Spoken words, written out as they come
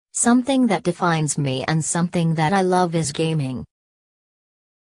Something that defines me and something that I love is gaming.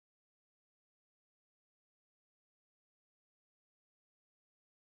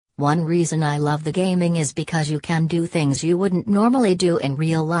 One reason I love the gaming is because you can do things you wouldn't normally do in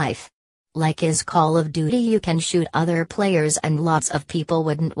real life. Like is Call of Duty, you can shoot other players and lots of people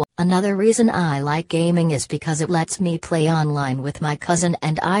wouldn't. Another reason I like gaming is because it lets me play online with my cousin,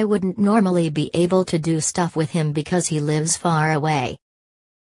 and I wouldn't normally be able to do stuff with him because he lives far away.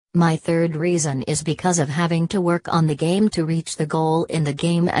 My third reason is because of having to work on the game to reach the goal in the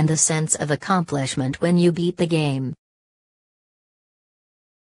game and the sense of accomplishment when you beat the game.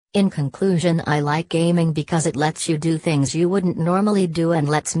 In conclusion, I like gaming because it lets you do things you wouldn't normally do and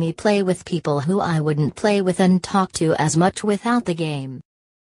lets me play with people who I wouldn't play with and talk to as much without the game.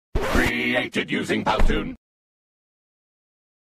 Created using Powtoon.